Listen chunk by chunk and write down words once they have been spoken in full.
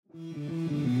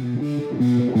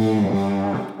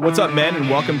What's up, men, and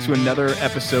welcome to another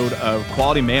episode of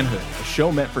Quality Manhood, a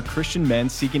show meant for Christian men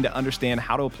seeking to understand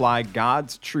how to apply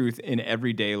God's truth in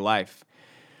everyday life.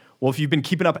 Well, if you've been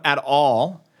keeping up at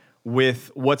all with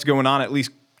what's going on, at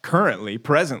least currently,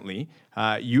 presently,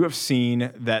 you have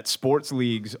seen that sports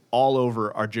leagues all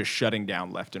over are just shutting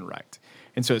down left and right.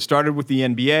 And so it started with the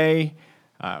NBA.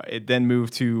 It then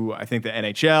moved to, I think, the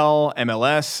NHL,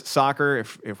 MLS, soccer,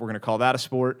 if we're going to call that a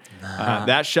sport.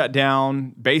 That shut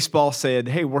down. Baseball said,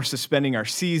 hey, we're suspending our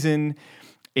season.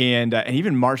 And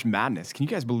even March Madness. Can you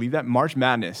guys believe that? March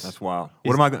Madness. That's wild.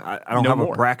 What am I going to... I don't have a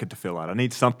bracket to fill out. I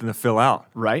need something to fill out.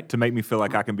 Right. To make me feel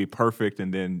like I can be perfect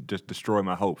and then just destroy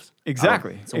my hopes.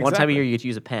 Exactly. So one time a year you get to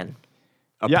use a pen.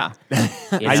 Yeah.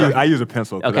 I use a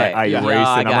pencil because Okay. I erase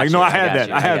Yeah, and I'm like, no, I had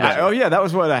that. I had that. Oh, yeah, that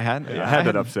was what I had. I had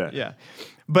that upset. Yeah.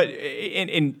 But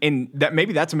in that,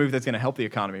 maybe that's a move that's going to help the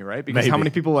economy, right? Because how Maybe. many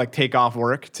people like take off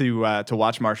work to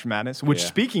watch March Madness? Which,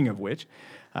 speaking of which,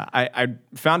 I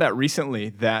found out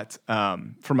recently that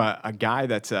from a guy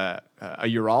that's a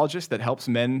urologist that helps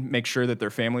men make sure that their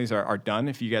families are done.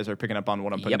 If you guys are picking up on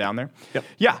what I'm putting down there,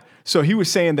 yeah. So he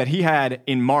was saying that he had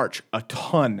in March a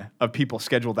ton of people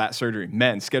schedule that surgery,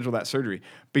 men schedule that surgery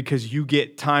because you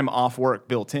get time off work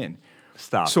built in.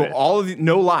 Stop So it. all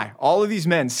of these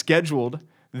men scheduled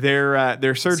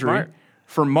their surgery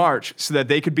for March so that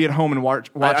they could be at home and watch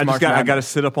March Madness. I got to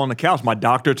sit up on the couch. My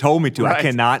doctor told me to. Right. I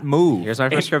cannot move. Here's my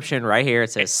prescription right here.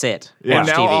 It says sit. And Watch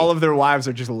now TV. all of their wives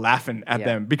are just laughing at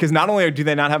them because not only do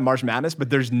they not have March Madness, but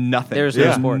there's nothing. There's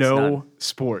no sports, no none.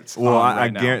 sports. Well, on I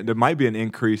right now. guarantee there might be an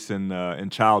increase in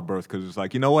childbirth because it's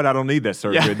like, you know what? I don't need that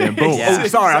surgery. And then boom. Yeah. Oh,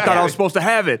 sorry. I thought I was supposed to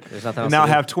have it. There's nothing And ose now I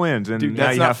to do. have twins. And Dude, now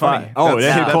that's you not have funny. five. Oh, That's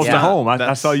they hit not- close to yeah. home. I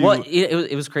That's- saw you. Well,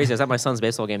 it was crazy. I was at my son's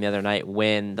baseball game the other night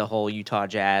when the whole Utah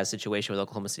Jazz situation with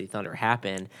Oklahoma City Thunder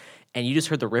happened. And you just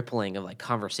heard the rippling of like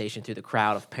conversation through the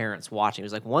crowd of parents watching. It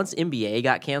was like once NBA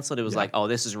got canceled, it was like, oh,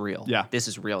 this is real. Yeah. This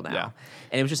is real now. Yeah.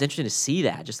 And it was just interesting to see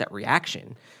that, just that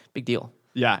reaction. Big deal.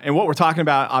 Yeah, and what we're talking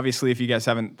about, obviously, if you guys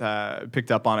haven't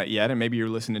picked up on it yet, and maybe you're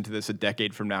listening to this a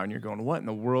decade from now and you're going, what in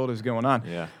the world is going on?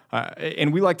 Yeah.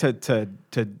 And we like to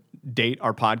date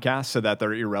our podcasts so that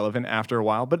they're irrelevant after a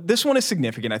while. But this one is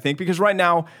significant, I think, because right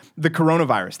now, the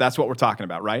coronavirus, that's what we're talking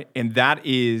about, right? And that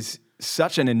is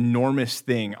such an enormous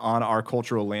thing on our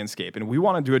cultural landscape. And we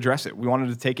wanted to address it. We wanted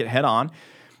to take it head on.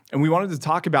 And we wanted to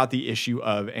talk about the issue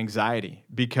of anxiety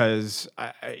because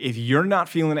if you're not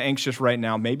feeling anxious right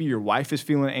now, maybe your wife is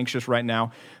feeling anxious right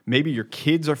now, maybe your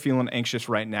kids are feeling anxious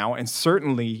right now, and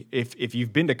certainly if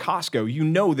you've been to Costco, you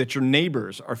know that your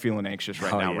neighbors are feeling anxious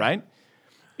right now, right?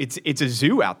 It's a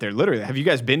zoo out there, literally. Have you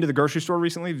guys been to the grocery store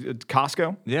recently,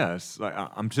 Costco? Yeah, it's like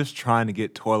I'm just trying to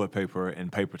get toilet paper and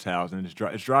paper towels, and it's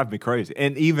driving me crazy.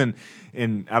 And even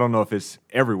I don't know if it's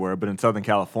everywhere, but in Southern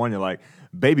California, like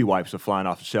baby wipes are flying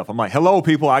off the shelf. I'm like, hello,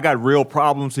 people, I got real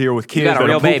problems here with kids. got a that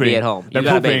real are pooping. baby at home. They're You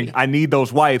got a pooping. baby. I need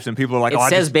those wipes, and people are like, It oh,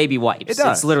 says baby wipes. It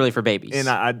does. It's literally for babies. And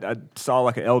I saw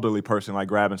like an elderly person like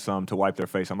grabbing some to wipe their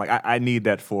face. I'm like, I need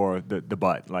that for the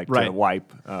butt, like Right. to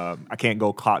wipe. I can't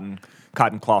go cotton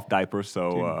cloth diapers,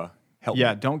 so help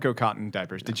Yeah, me. don't go cotton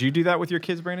diapers. Did you do that with your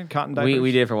kids, Brandon? Cotton diapers?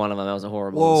 we did for one of them. That was a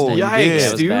horrible Whoa, mistake. yikes,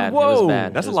 It was dude. bad. Whoa. It was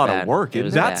bad. That's It a was lot of bad. work, It isn't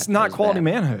was it? That's bad. not It was quality bad.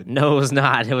 manhood. No, it was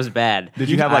not. It was bad. Did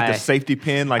you have like I- the safety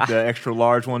pin, like the extra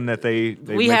large one that they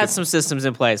We make had it- some systems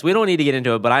in place. We don't need to get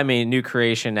into it, but I'm a new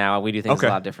creation now. We do things Okay. a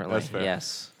lot differently. That's fair.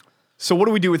 Yes. So what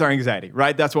do we do with our anxiety,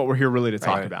 right? That's what we're here really to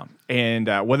talk Right. about. And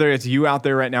whether it's you out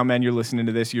there right now, man, you're listening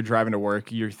to this, you're driving to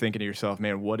work, you're thinking to yourself,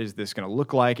 man, what is this going to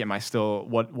look like? Am I still,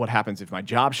 what happens if my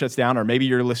job shuts down? Or maybe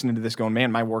you're listening to this going,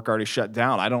 man, my work already shut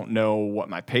down. I don't know what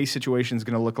my pay situation is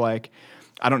going to look like.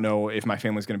 I don't know if my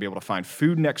family's going to be able to find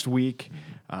food next week,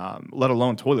 let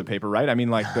alone toilet paper, right? I mean,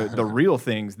 like the real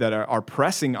things that are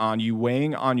pressing on you,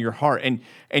 weighing on your heart.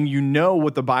 And you know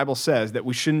what the Bible says, that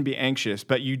we shouldn't be anxious,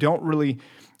 but you don't really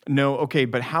know, okay,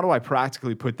 but how do I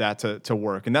practically put that to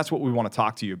work? And that's what we want to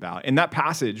talk to you about. In that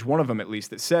passage, one of them at least,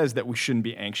 that says that we shouldn't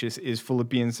be anxious is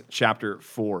Philippians chapter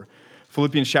 4.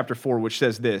 Philippians chapter 4, which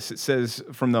says this. It says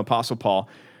from the Apostle Paul,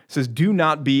 it says, do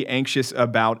not be anxious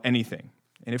about anything.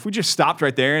 And if we just stopped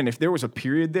right there and if there was a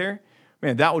period there,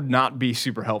 man, that would not be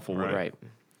super helpful, would it? Right.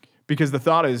 Because the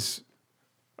thought is,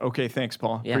 okay, thanks,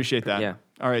 Paul. Yeah. Appreciate that. Yeah.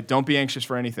 All right, don't be anxious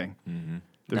for anything.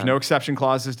 There's None. no exception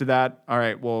clauses to that. All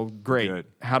right, well, great. Good.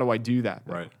 How do I do that?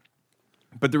 Right.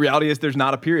 But the reality is there's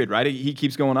not a period, right? He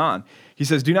keeps going on. He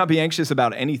says, do not be anxious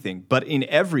about anything, but in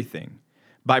everything,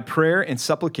 by prayer and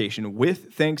supplication,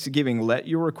 with thanksgiving, let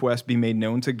your requests be made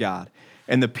known to God.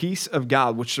 And the peace of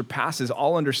God, which surpasses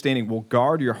all understanding, will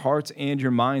guard your hearts and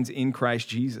your minds in Christ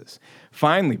Jesus.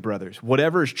 Finally, brothers,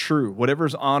 whatever is true, whatever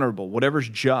is honorable, whatever is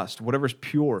just, whatever is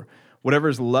pure, whatever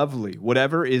is lovely,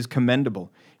 whatever is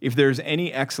commendable, if there's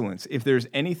any excellence, if there's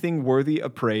anything worthy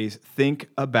of praise, think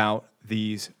about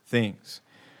these things.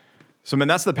 So, man,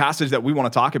 that's the passage that we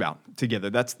want to talk about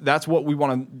together. That's what we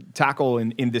want to tackle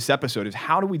in this episode is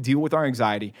how do we deal with our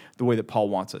anxiety the way that Paul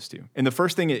wants us to? And the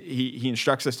first thing he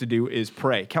instructs us to do is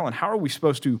pray. Kellen, how are we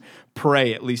supposed to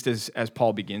pray, at least as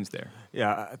Paul begins there?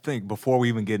 Yeah, I think before we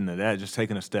even get into that, just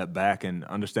taking a step back and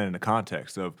understanding the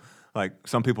context of, like,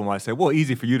 some people might say, well,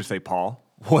 easy for you to say, Paul.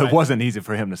 Well, It wasn't easy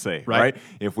for him to say, right?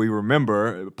 If we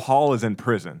remember, Paul is in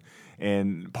prison.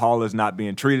 And Paul is not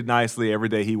being treated nicely. Every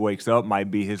day he wakes up might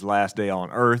be his last day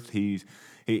on earth.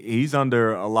 He's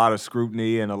under a lot of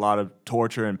scrutiny and a lot of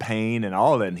torture and pain and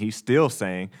all of that. And he's still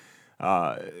saying,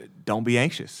 don't be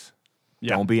anxious.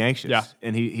 Yeah. Don't be anxious. Yeah.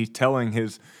 And he's telling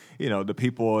his, the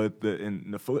people in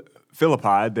the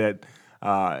Philippi that,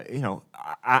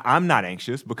 I'm not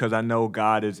anxious because I know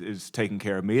God is taking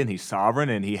care of me and he's sovereign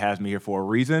and he has me here for a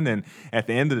reason. And at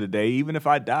the end of the day, even if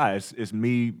I die, it's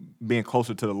me being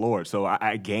closer to the Lord. So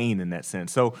I gain in that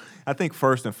sense. So I think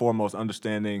first and foremost,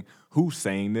 understanding who's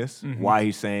saying this, why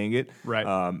he's saying it, right.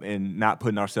 And not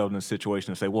putting ourselves in a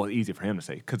situation to say, well, it's easy for him to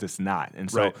say, because it's not.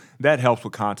 And so that helps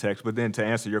with context. But then to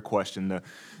answer your question,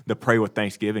 the pray with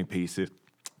thanksgiving piece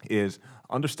is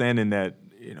understanding that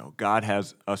God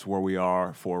has us where we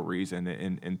are for a reason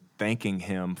and thanking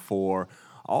him for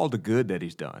all the good that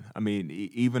he's done. I mean,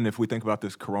 even if we think about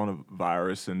this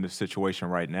coronavirus and this situation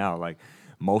right now, like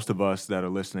most of us that are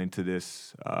listening to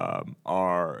this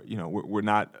are, we're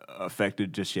not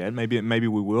affected just yet. Maybe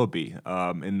we will be.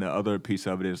 And the other piece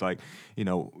of it is like,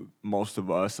 most of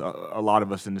us, a lot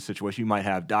of us in this situation, you might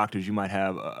have doctors, you might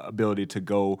have ability to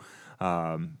go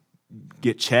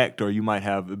get checked, or you might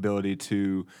have the ability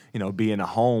to, be in a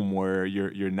home where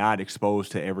you're not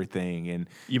exposed to everything, and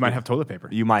you might have toilet paper.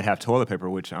 You might have toilet paper,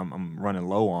 which I'm running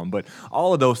low on. But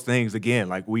all of those things, again,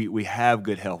 like we have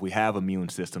good health, we have immune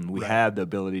system, we have the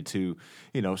ability to,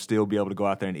 still be able to go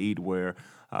out there and eat where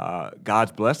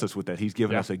God's blessed us with that. He's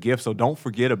given us a gift. So don't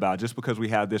forget about, just because we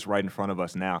have this right in front of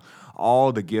us now,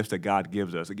 all the gifts that God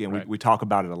gives us. Again, we talk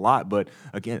about it a lot, but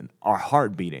again, our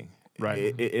heart beating.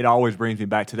 Right. It always brings me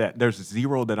back to that. There's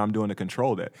zero that I'm doing to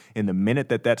control that. In the minute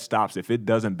that stops, if it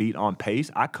doesn't beat on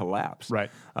pace, I collapse. Right.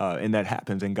 And that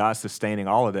happens. And God's sustaining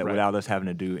all of that without us having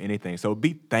to do anything. So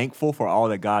be thankful for all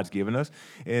that God's given us.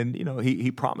 And,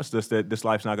 he promised us that this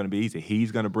life's not going to be easy.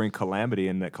 He's going to bring calamity,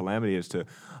 and that calamity is to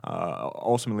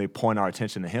ultimately point our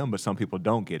attention to him, but some people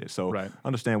don't get it. So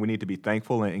understand we need to be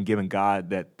thankful and giving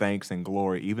God that thanks and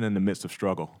glory, even in the midst of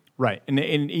struggle. Right. And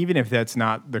even if that's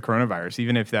not the coronavirus,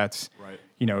 even if that's,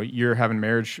 you're having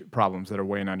marriage problems that are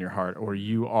weighing on your heart, or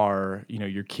you are,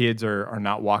 your kids are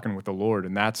not walking with the Lord,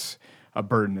 and that's a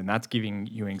burden, and that's giving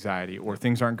you anxiety, or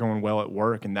things aren't going well at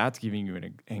work, and that's giving you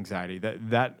an anxiety.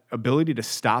 That ability to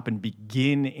stop and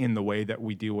begin in the way that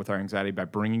we deal with our anxiety by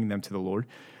bringing them to the Lord,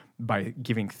 by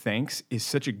giving thanks, is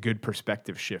such a good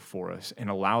perspective shift for us, and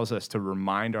allows us to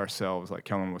remind ourselves, like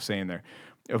Kellen was saying there,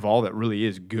 of all that really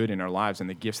is good in our lives and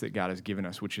the gifts that God has given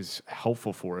us, which is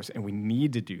helpful for us. And we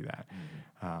need to do that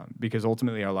because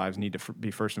ultimately our lives need to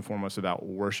be first and foremost about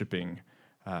worshiping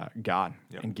God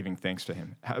and giving thanks to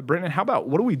him. Brendan, how about,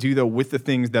 what do we do though with the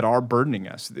things that are burdening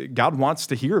us? God wants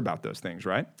to hear about those things,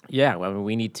 right? Yeah, well,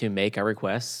 we need to make our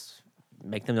requests,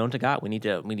 make them known to God. We need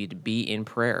to be in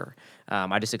prayer.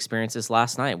 I just experienced this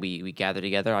last night. We gathered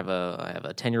together. I have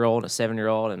a 10-year-old and a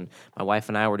 7-year-old, and my wife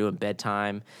and I were doing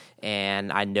bedtime.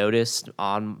 And I noticed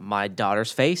on my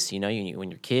daughter's face, when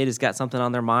your kid has got something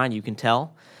on their mind, you can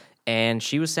tell. And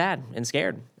she was sad and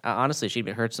scared. Honestly, she'd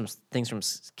heard some things from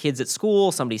kids at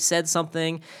school. Somebody said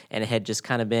something, and it had just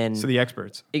kind of been... So the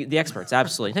experts. The experts,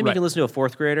 absolutely. Anytime you can listen to a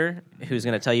fourth grader who's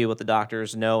going to tell you what the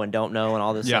doctors know and don't know and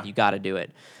all this stuff, you got to do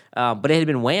it. But it had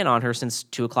been weighing on her since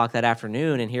 2 o'clock that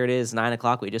afternoon, and here it is, 9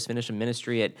 o'clock. We just finished a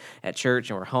ministry at church,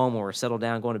 and we're home, and we're settled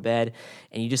down, going to bed,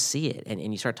 and you just see it, and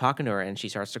you start talking to her, and she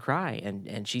starts to cry,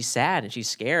 and she's sad, and she's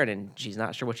scared, and she's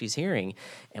not sure what she's hearing,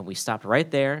 and we stopped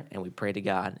right there, and we prayed to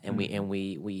God, and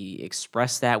we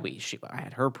expressed that. I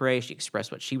had her pray. She expressed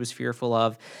what she was fearful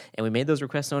of, and we made those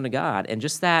requests known to God. And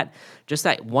just that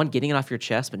one, getting it off your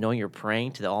chest, but knowing you're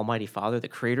praying to the Almighty Father, the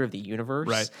Creator of the universe.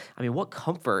 Right. I mean, what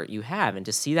comfort you have, and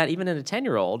to see that that even in a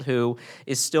 10-year-old who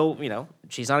is still,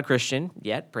 she's not a Christian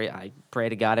yet. I pray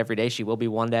to God every day she will be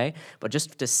one day. But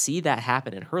just to see that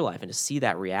happen in her life and to see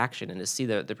that reaction and to see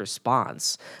the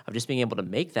response of just being able to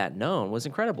make that known was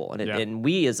incredible. And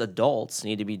we as adults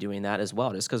need to be doing that as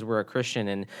well. Just because we're a Christian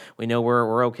and we know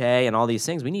we're okay and all these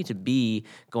things, we need to be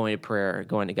going to prayer,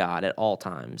 going to God at all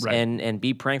times, and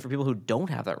be praying for people who don't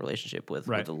have that relationship with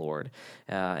the Lord,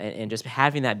 and just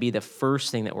having that be the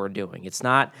first thing that we're doing. It's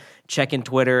not checking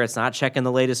Twitter, it's not checking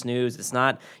the latest news, it's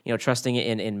not trusting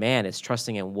in man, it's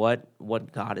trusting in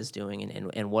what God is doing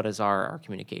and what is our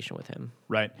communication with Him.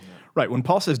 Right. When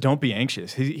Paul says don't be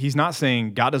anxious, he's not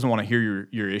saying God doesn't want to hear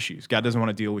your issues. God doesn't want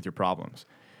to deal with your problems.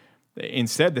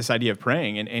 Instead, this idea of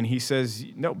praying, and he says,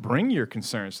 no, bring your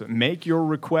concerns, make your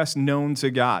requests known to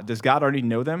God. Does God already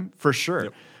know them? For sure.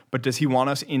 Yep. But does he want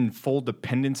us in full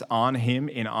dependence on him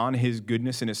and on his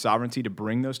goodness and his sovereignty to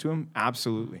bring those to him?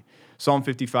 Absolutely. Psalm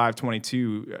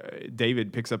 55:22,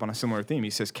 David picks up on a similar theme. He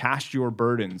says, cast your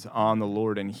burdens on the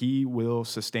Lord and he will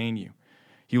sustain you.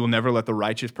 He will never let the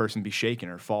righteous person be shaken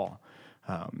or fall.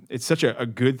 It's such a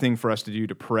good thing for us to do,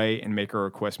 to pray and make our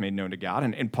requests made known to God.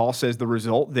 And Paul says the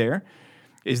result there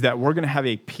is that we're going to have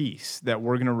a peace that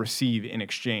we're going to receive in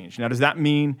exchange. Now, does that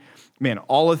mean, man,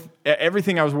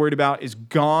 everything I was worried about is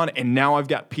gone and now I've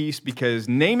got peace because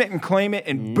name it and claim it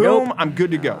and boom, I'm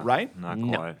good to go, right? Not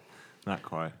quite. Not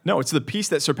quite. No, it's the peace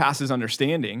that surpasses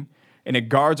understanding, and it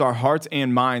guards our hearts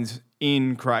and minds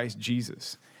in Christ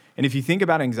Jesus. And if you think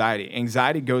about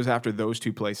anxiety goes after those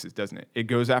two places, doesn't it? It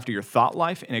goes after your thought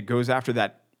life, and it goes after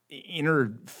that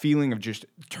inner feeling of just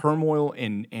turmoil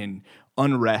and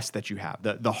unrest that you have,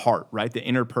 the heart, right? The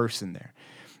inner person there.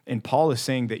 And Paul is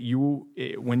saying that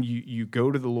when you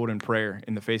go to the Lord in prayer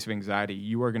in the face of anxiety,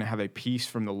 you are going to have a peace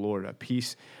from the Lord, a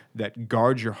peace that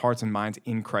guards your hearts and minds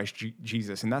in Christ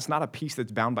Jesus. And that's not a peace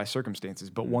that's bound by circumstances,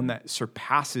 but one that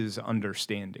surpasses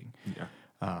understanding. Yeah.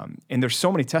 And there's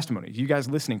so many testimonies. You guys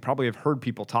listening probably have heard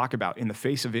people talk about in the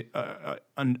face of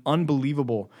an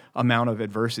unbelievable amount of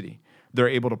adversity, they're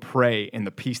able to pray in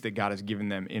the peace that God has given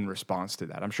them in response to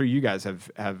that. I'm sure you guys have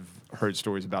heard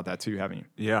stories about that too, haven't you?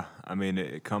 Yeah, I mean,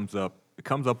 it comes up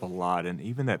a lot, and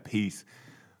even that peace.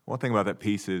 One thing about that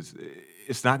peace is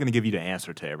it's not going to give you the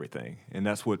answer to everything, and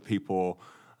that's what people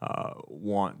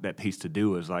want that peace to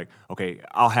do. Is like, okay,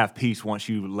 I'll have peace once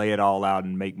you lay it all out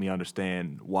and make me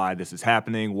understand why this is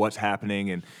happening, what's happening,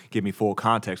 and give me full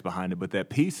context behind it. But that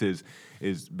peace is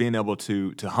being able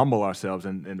to humble ourselves.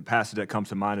 And the passage that comes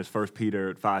to mind is 1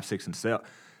 Peter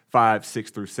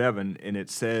 5:6 through 7, and it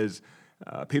says,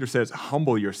 Peter says,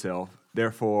 humble yourself,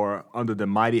 therefore, under the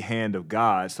mighty hand of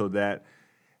God, so that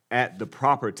at the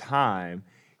proper time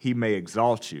he may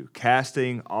exalt you,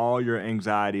 casting all your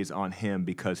anxieties on him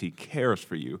because he cares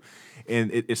for you. And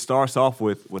it starts off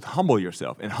with humble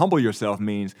yourself. And humble yourself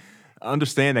means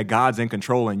understand that God's in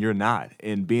control and you're not,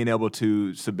 and being able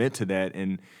to submit to that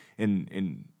and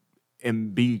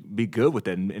be good with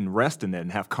that and rest in that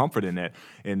and have comfort in that.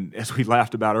 And as we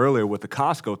laughed about earlier with the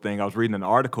Costco thing, I was reading an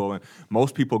article, and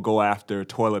most people go after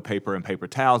toilet paper and paper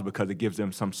towels because it gives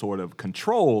them some sort of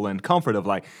control and comfort of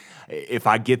like, if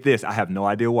I get this, I have no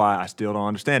idea why, I still don't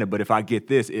understand it, but if I get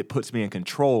this, it puts me in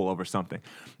control over something.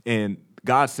 And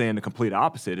God's saying the complete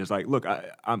opposite. It's like, look,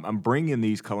 I'm bringing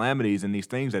these calamities and these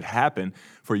things that happen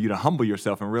for you to humble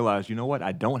yourself and realize, you know what,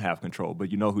 I don't have control.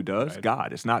 But you know who does? Right.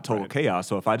 God. It's not total chaos.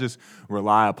 So if I just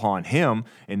rely upon him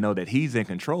and know that he's in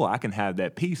control, I can have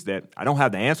that peace that I don't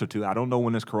have the answer to. I don't know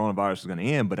when this coronavirus is going to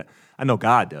end, but I know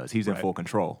God does. He's in full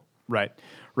control. Right.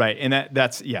 And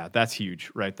that's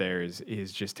huge right there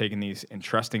is just taking these and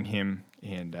trusting him.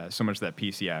 And so much of that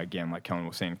peace, again, like Kellen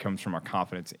was saying, comes from our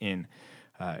confidence in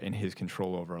his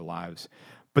control over our lives.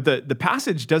 But the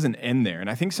passage doesn't end there. And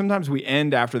I think sometimes we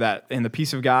end after that in the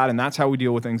peace of God, and that's how we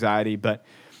deal with anxiety. But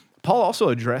Paul also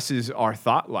addresses our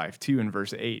thought life too in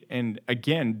verse 8. And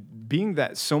again, being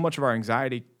that so much of our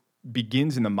anxiety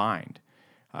begins in the mind,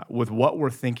 with what we're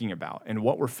thinking about and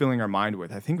what we're filling our mind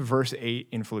with. I think verse 8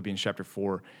 in Philippians chapter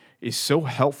 4 is so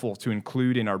helpful to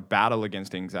include in our battle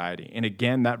against anxiety. And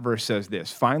again, that verse says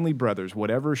this: finally, brothers,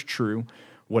 whatever is true,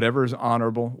 whatever is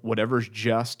honorable, whatever is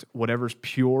just, whatever is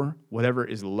pure, whatever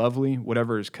is lovely,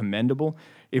 whatever is commendable,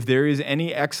 if there is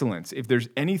any excellence, if there's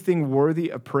anything worthy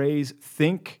of praise,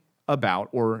 think about,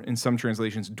 or in some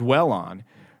translations, dwell on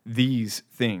these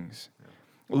things.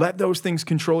 Let those things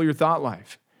control your thought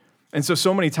life. And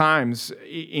so many times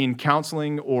in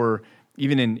counseling or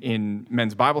even in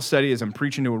men's Bible study, as I'm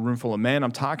preaching to a room full of men,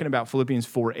 I'm talking about Philippians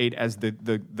 4:8 as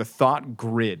the thought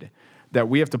grid that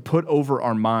we have to put over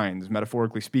our minds,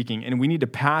 metaphorically speaking, and we need to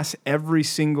pass every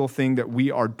single thing that we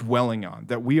are dwelling on,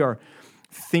 that we are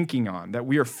thinking on, that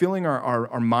we are filling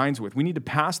our minds with. We need to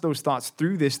pass those thoughts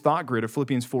through this thought grid of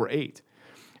Philippians 4:8.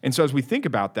 And so as we think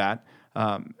about that,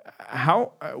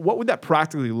 what would that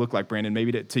practically look like, Brandon?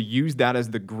 Maybe to use that as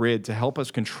the grid to help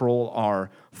us control our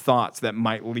thoughts that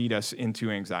might lead us into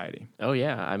anxiety. Oh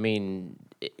yeah, I mean,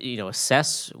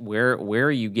 assess where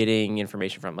are you getting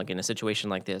information from? Like in a situation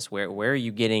like this, where are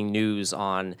you getting news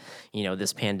on,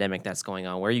 this pandemic that's going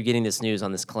on? Where are you getting this news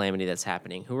on this calamity that's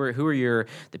happening? Who are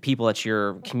the people that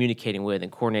you're communicating with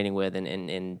and coordinating with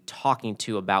and talking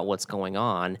to about what's going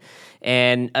on?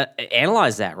 And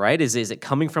analyze that, right? Is it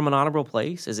coming from an honorable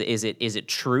place? Is it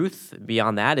truth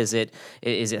beyond that? Is it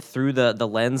through the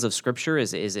lens of Scripture?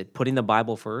 Is it putting the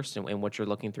Bible first and what you're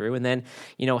looking through? And then,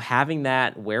 having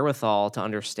that wherewithal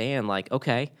to understand, like,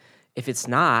 okay, if it's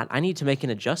not, I need to make an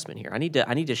adjustment here. I need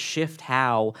to shift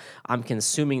how I'm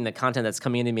consuming the content that's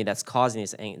coming into me that's causing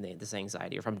this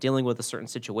anxiety. Or if I'm dealing with a certain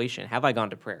situation, have I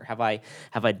gone to prayer? Have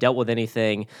I dealt with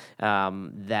anything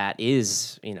that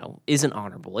isn't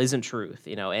honorable, isn't truth?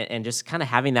 And just kind of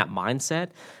having that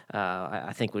mindset,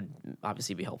 I think would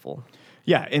obviously be helpful.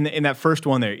 Yeah, in that first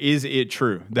one there, is it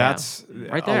true? That's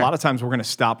right there. A lot of times we're going to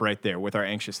stop right there with our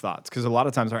anxious thoughts, because a lot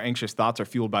of times our anxious thoughts are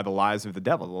fueled by the lies of the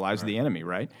devil, the lies of the enemy,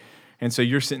 right? And so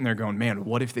you're sitting there going, man,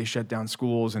 what if they shut down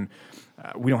schools and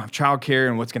we don't have childcare,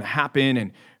 and what's going to happen?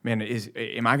 And man,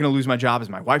 am I going to lose my job? Is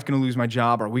my wife going to lose my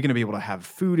job? Are we going to be able to have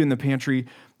food in the pantry?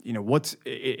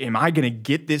 Am I going to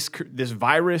get this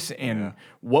virus? And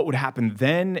what would happen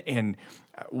then? And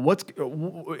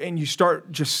and you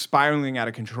start just spiraling out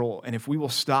of control. And if we will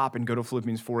stop and go to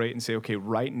Philippians 4:8 and say, okay,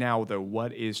 right now, though,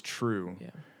 what is true?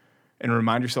 Yeah. And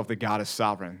remind yourself that God is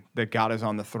sovereign, that God is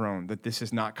on the throne, that this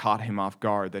has not caught him off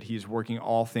guard, that he is working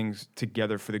all things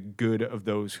together for the good of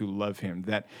those who love him,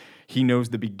 that he knows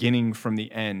the beginning from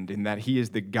the end, and that he is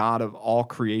the God of all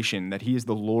creation, that he is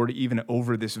the Lord even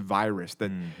over this virus, that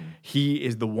he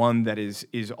is the one that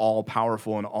is all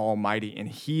powerful and almighty, and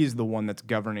he is the one that's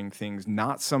governing things,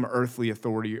 not some earthly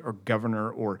authority or governor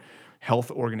or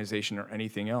health organization or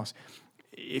anything else.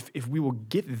 If we will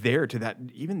get there to that,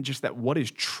 even just that what is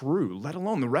true, let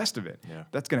alone the rest of it,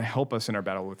 that's going to help us in our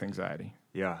battle with anxiety.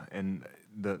 Yeah, and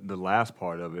the last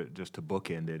part of it, just to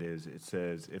bookend it, is it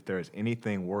says, if there is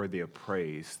anything worthy of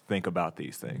praise, think about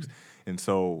these things. And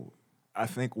so I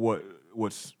think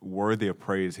what's worthy of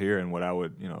praise here, and what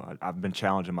I've been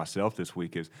challenging myself this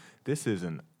week, is this is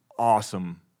an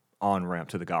awesome on-ramp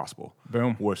to the gospel.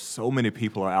 Boom. Where so many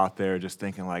people are out there just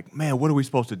thinking like, man, what are we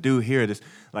supposed to do here?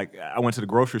 I went to the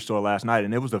grocery store last night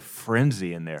and there was a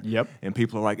frenzy in there. Yep. And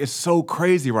people are like, it's so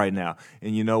crazy right now.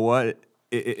 And you know what?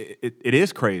 It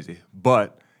is crazy,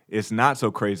 but it's not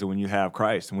so crazy when you have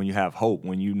Christ and when you have hope,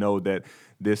 when you know that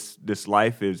this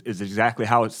life is exactly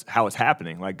how it's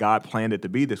happening. Like, God planned it to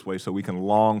be this way so we can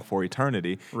long for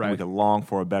eternity, right, and we can long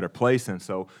for a better place. And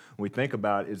so when we think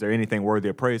about, is there anything worthy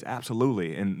of praise?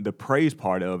 Absolutely. And the praise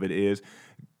part of it is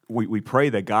we pray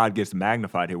that God gets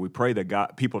magnified here. We pray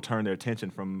that people turn their attention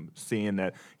from seeing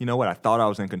that, you know what, I thought I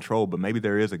was in control, but maybe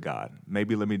there is a God.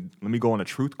 Maybe let me go on a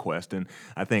truth quest. And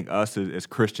I think us as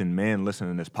Christian men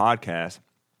listening to this podcast,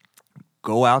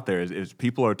 go out there as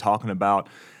people are talking about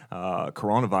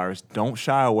coronavirus. Don't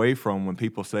shy away from when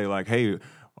people say like, "Hey,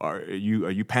 are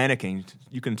you panicking?"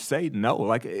 You can say no.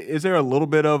 Like, is there a little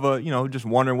bit of just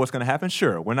wondering what's going to happen?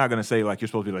 Sure, we're not going to say like you're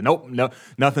supposed to be like, nope, no,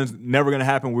 nothing's never going to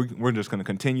happen. We're just going to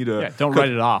continue to don't write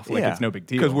it off like it's no big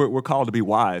deal, because we're called to be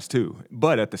wise too.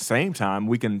 But at the same time,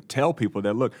 we can tell people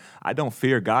that, look, I don't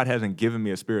fear. God hasn't given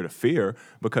me a spirit of fear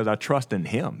because I trust in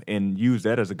Him, and use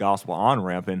that as a gospel on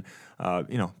ramp. And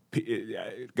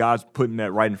God's putting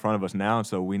that right in front of us now, and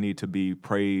so we need to be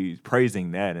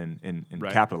praising that and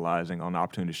right, capitalizing on the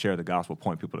opportunity to share the gospel,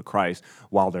 point people to Christ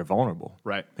while they're vulnerable.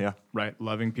 Right. Yeah. Right.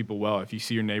 Loving people well. If you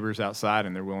see your neighbors outside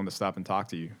and they're willing to stop and talk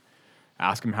to you,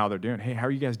 ask them how they're doing. Hey, how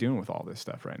are you guys doing with all this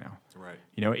stuff right now? Right.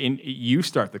 You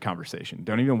start the conversation.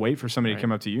 Don't even wait for somebody to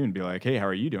come up to you and be like, hey, how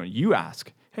are you doing? You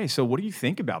ask, hey, so what do you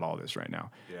think about all this right now?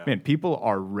 Yeah. Man, people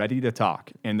are ready to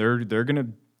talk, and they're going to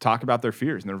talk about their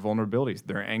fears and their vulnerabilities,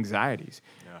 their anxieties.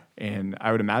 Yeah. And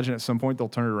I would imagine at some point they'll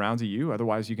turn it around to you.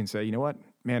 Otherwise, you can say, you know what,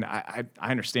 man, I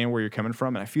understand where you're coming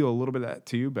from, and I feel a little bit of that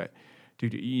too, but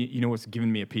dude, you know what's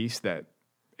given me a peace that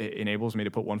enables me to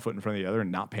put one foot in front of the other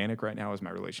and not panic right now is my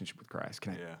relationship with Christ.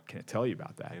 Can I tell you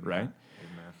about that? Amen. Right?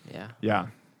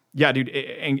 Amen. Yeah, dude,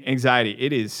 anxiety,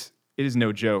 it is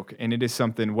no joke. And it is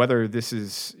something, whether this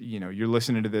is, you're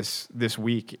listening to this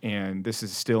week and this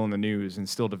is still in the news and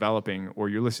still developing, or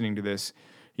you're listening to this,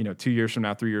 2 years from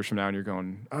now, 3 years from now, and you're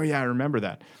going, oh yeah, I remember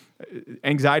that.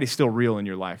 Anxiety is still real in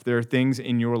your life. There are things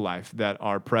in your life that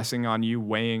are pressing on you,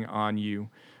 weighing on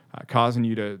you, causing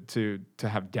you to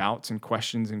have doubts and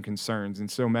questions and concerns. And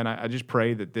so, man, I just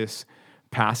pray that this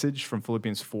passage from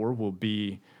Philippians 4 will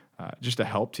be just a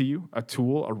help to you, a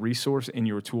tool, a resource in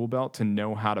your tool belt to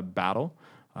know how to battle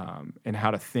and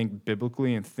how to think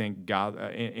biblically and think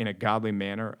in a godly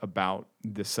manner about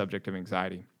this subject of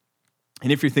anxiety.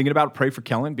 And if you're thinking about it, pray for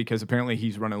Kellen, because apparently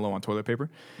he's running low on toilet paper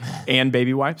and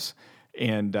baby wipes.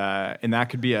 And that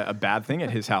could be a bad thing at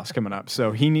his house coming up.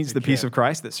 So he needs the peace of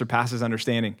Christ that surpasses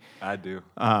understanding. I do.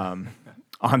 On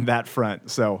that front.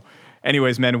 So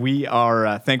anyways, man, we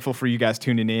are thankful for you guys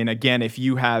tuning in. Again, if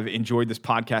you have enjoyed this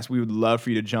podcast, we would love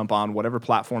for you to jump on whatever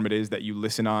platform it is that you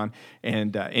listen on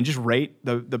and just rate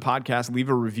the podcast, leave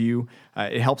a review.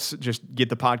 It helps just get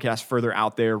the podcast further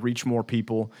out there, reach more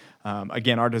people.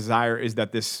 Again, our desire is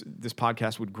that this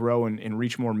podcast would grow and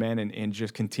reach more men and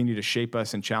just continue to shape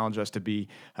us and challenge us to be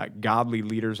godly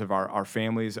leaders of our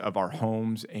families, of our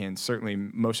homes, and certainly,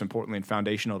 most importantly and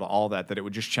foundational to all that it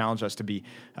would just challenge us to be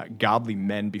godly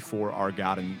men before our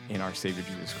God and our Savior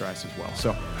Jesus Christ as well.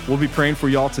 So we'll be praying for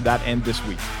y'all to that end this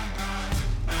week.